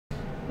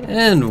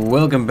And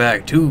welcome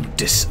back to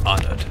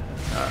Dishonored.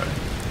 Alright,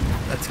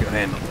 let's go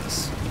handle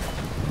this.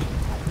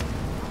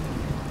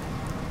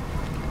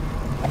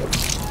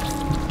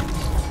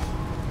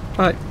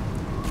 Bye.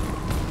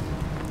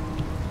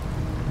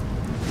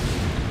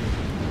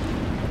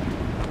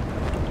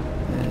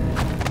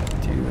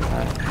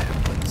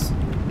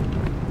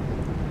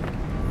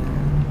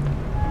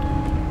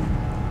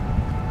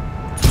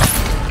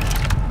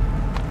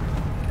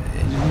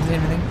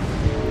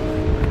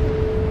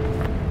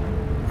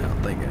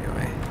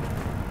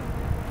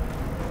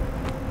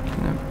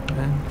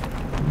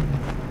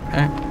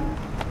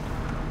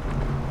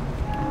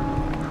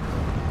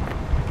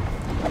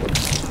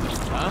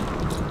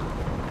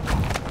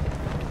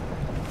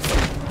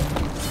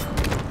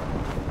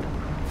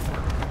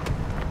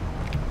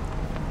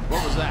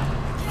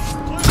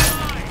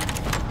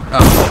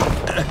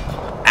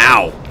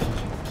 Ow!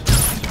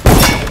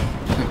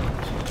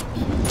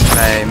 Can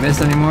I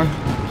miss anymore?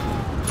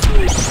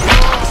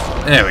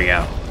 There we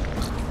go.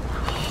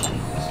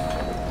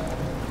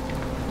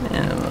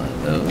 And one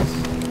of those.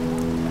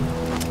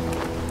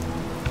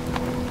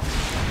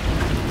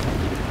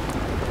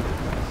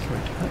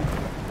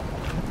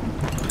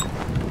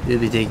 We'll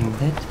be taking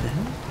that to the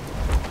house.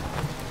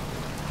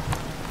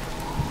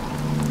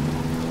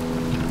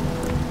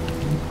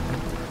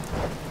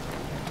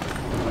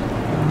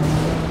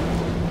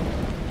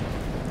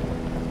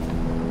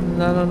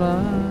 La la la.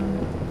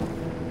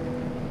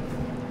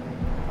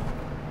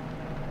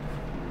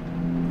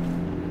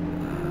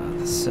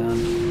 The sun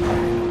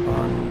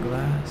on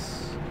glass.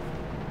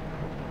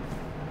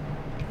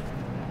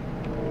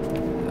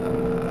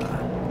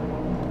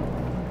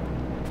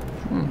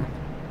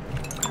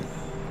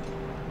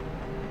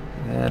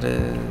 That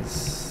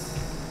is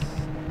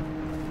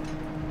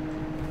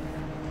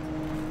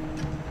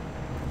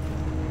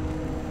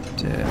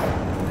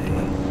definitely.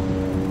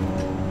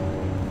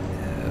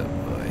 Oh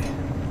boy.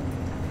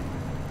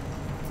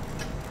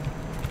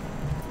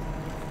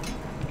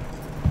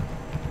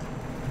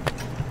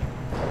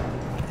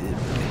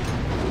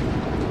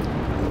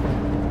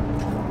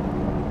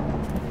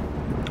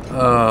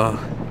 Oh.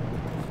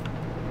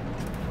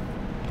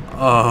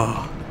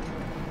 Oh.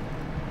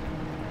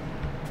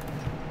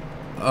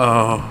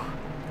 Oh.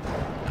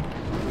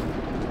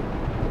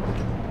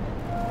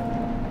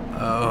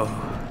 Oh.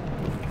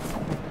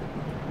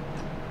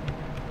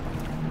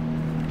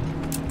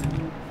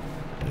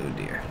 Oh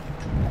dear.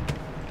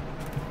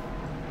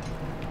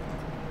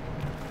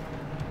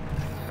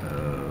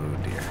 Oh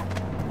dear.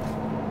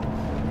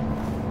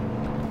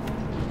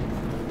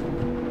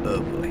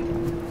 Oh boy.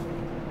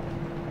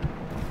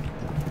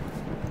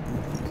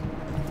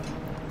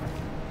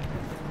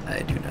 I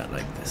do not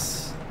like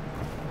this.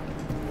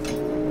 I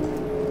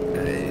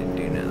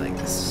do not like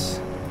this.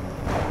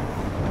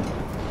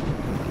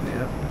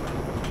 Yep.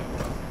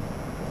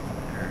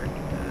 Or,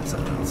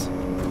 something else.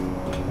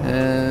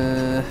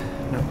 No,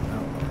 no.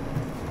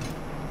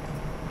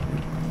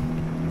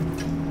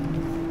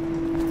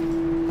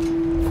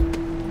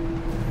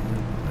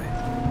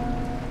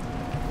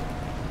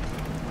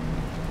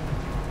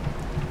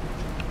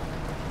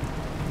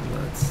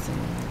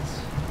 Bloodstains.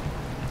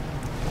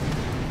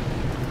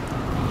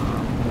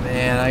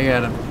 Man, I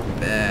got a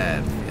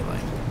bad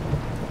feeling.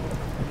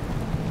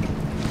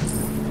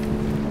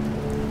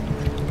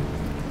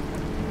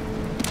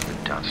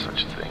 We've done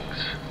such things,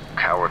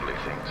 cowardly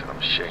things that I'm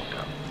ashamed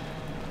of.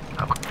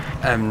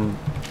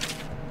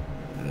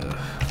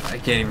 I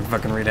can't even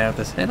fucking read out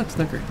this. Hey, look,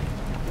 Snooker.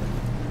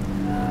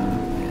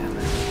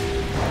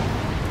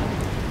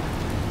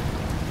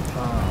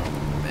 Oh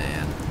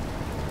man.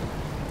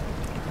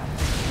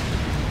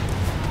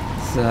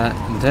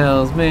 Something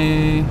tells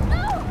me.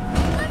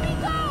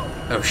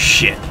 Oh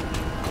shit.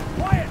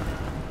 Quiet!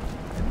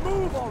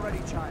 Move already,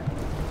 child.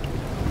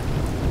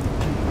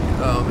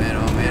 Oh man,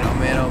 oh man, oh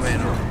man, oh man.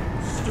 Oh.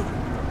 Stupid.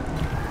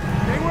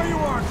 Stay where you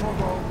are,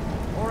 Corvo,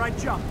 or I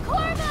jump.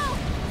 Corvo!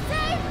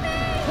 Save me!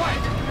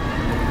 Quiet!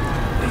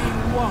 You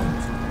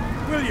won't.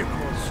 Will you,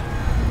 Corvo?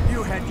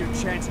 You had your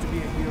chance to be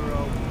a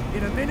hero.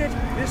 In a minute,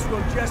 this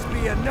will just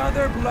be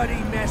another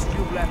bloody mess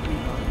you've left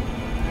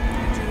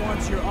behind. Did you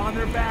want your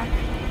honor back?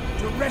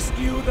 To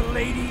rescue the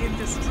lady in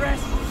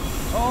distress?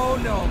 Oh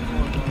no,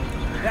 Corvo.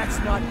 That's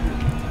not you.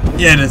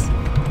 Yeah, it is.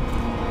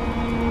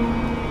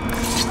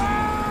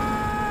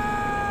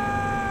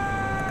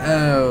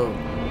 Oh,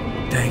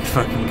 thank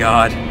fucking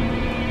God.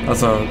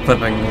 Also,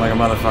 clipping like a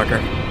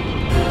motherfucker.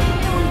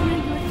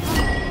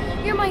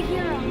 You're my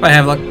hero. I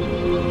have luck.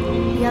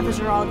 The others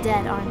are all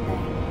dead, aren't they?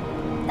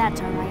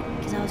 That's alright,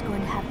 because I was going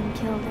to have them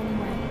killed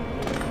anyway.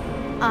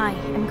 I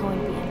am going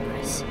to be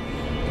Empress.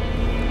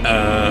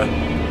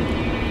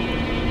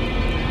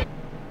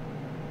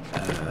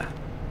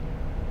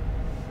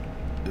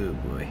 Oh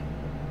boy.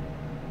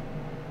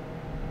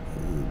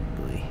 Oh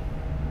boy.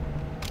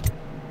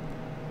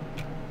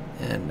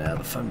 And now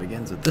the fun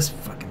begins with this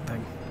fucking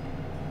thing.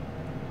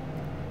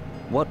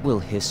 What will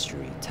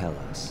history tell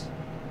us?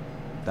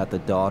 That the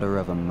daughter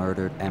of a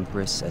murdered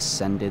empress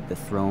ascended the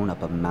throne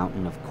up a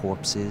mountain of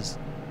corpses,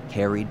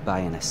 carried by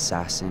an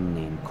assassin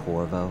named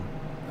Corvo?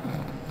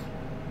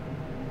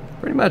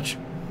 Pretty much.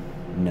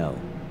 No.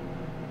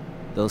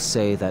 They'll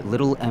say that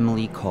little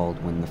Emily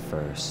Caldwin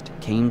I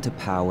came to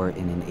power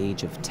in an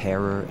age of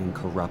terror and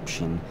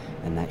corruption,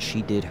 and that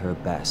she did her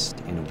best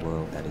in a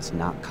world that is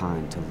not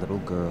kind to little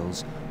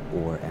girls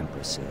or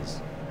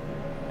empresses.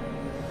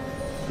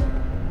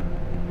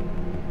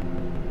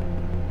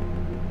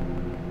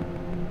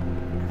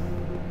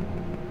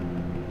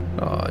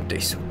 Oh, they're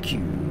so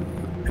cute.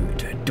 Look at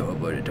that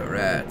adorable little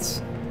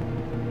rats.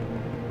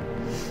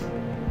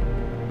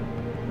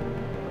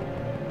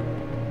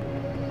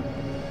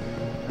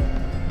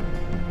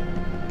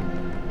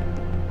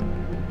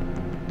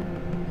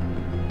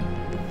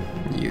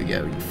 You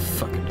go, you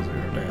fucking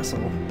deserved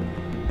asshole.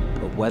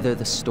 But whether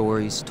the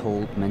stories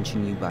told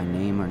mention you by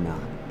name or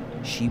not,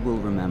 she will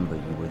remember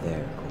you were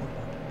there, Gordon.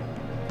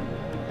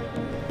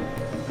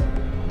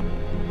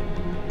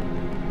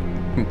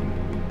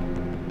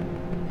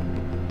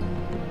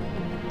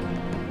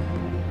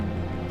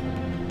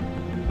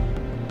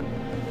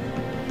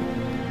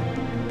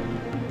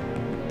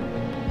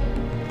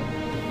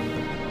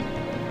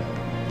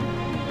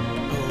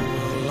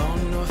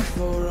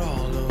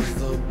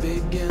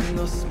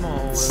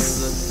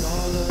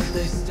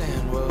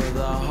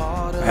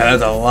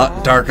 That's a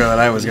lot darker than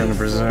I was going to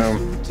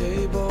presume.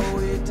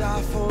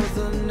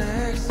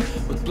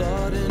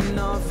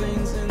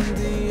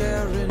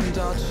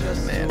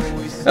 Man.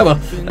 Oh well,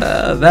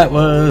 that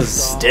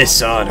was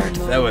Dishonored.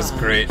 That was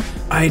great.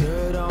 I'm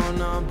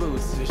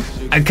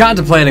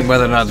contemplating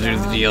whether or not to do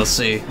the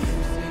DLC.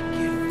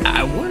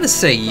 I want to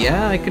say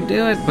yeah, I could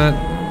do it, but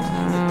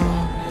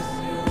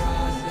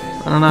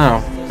I don't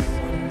know.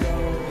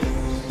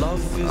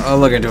 I'll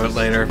look into it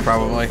later,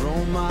 probably.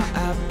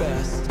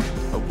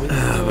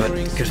 But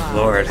good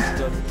lord,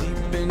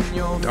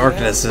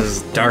 darkness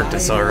is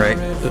darkness, all right.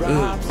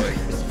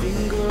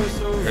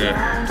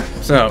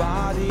 So,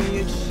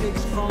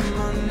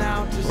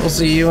 we'll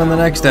see you in the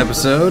next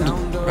episode.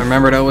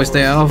 Remember to always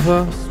stay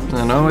alpha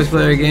and always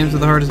play your games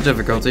with the hardest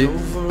difficulty.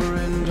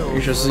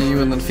 We shall see you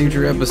in the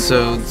future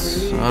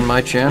episodes on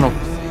my channel.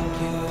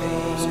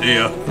 See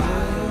ya.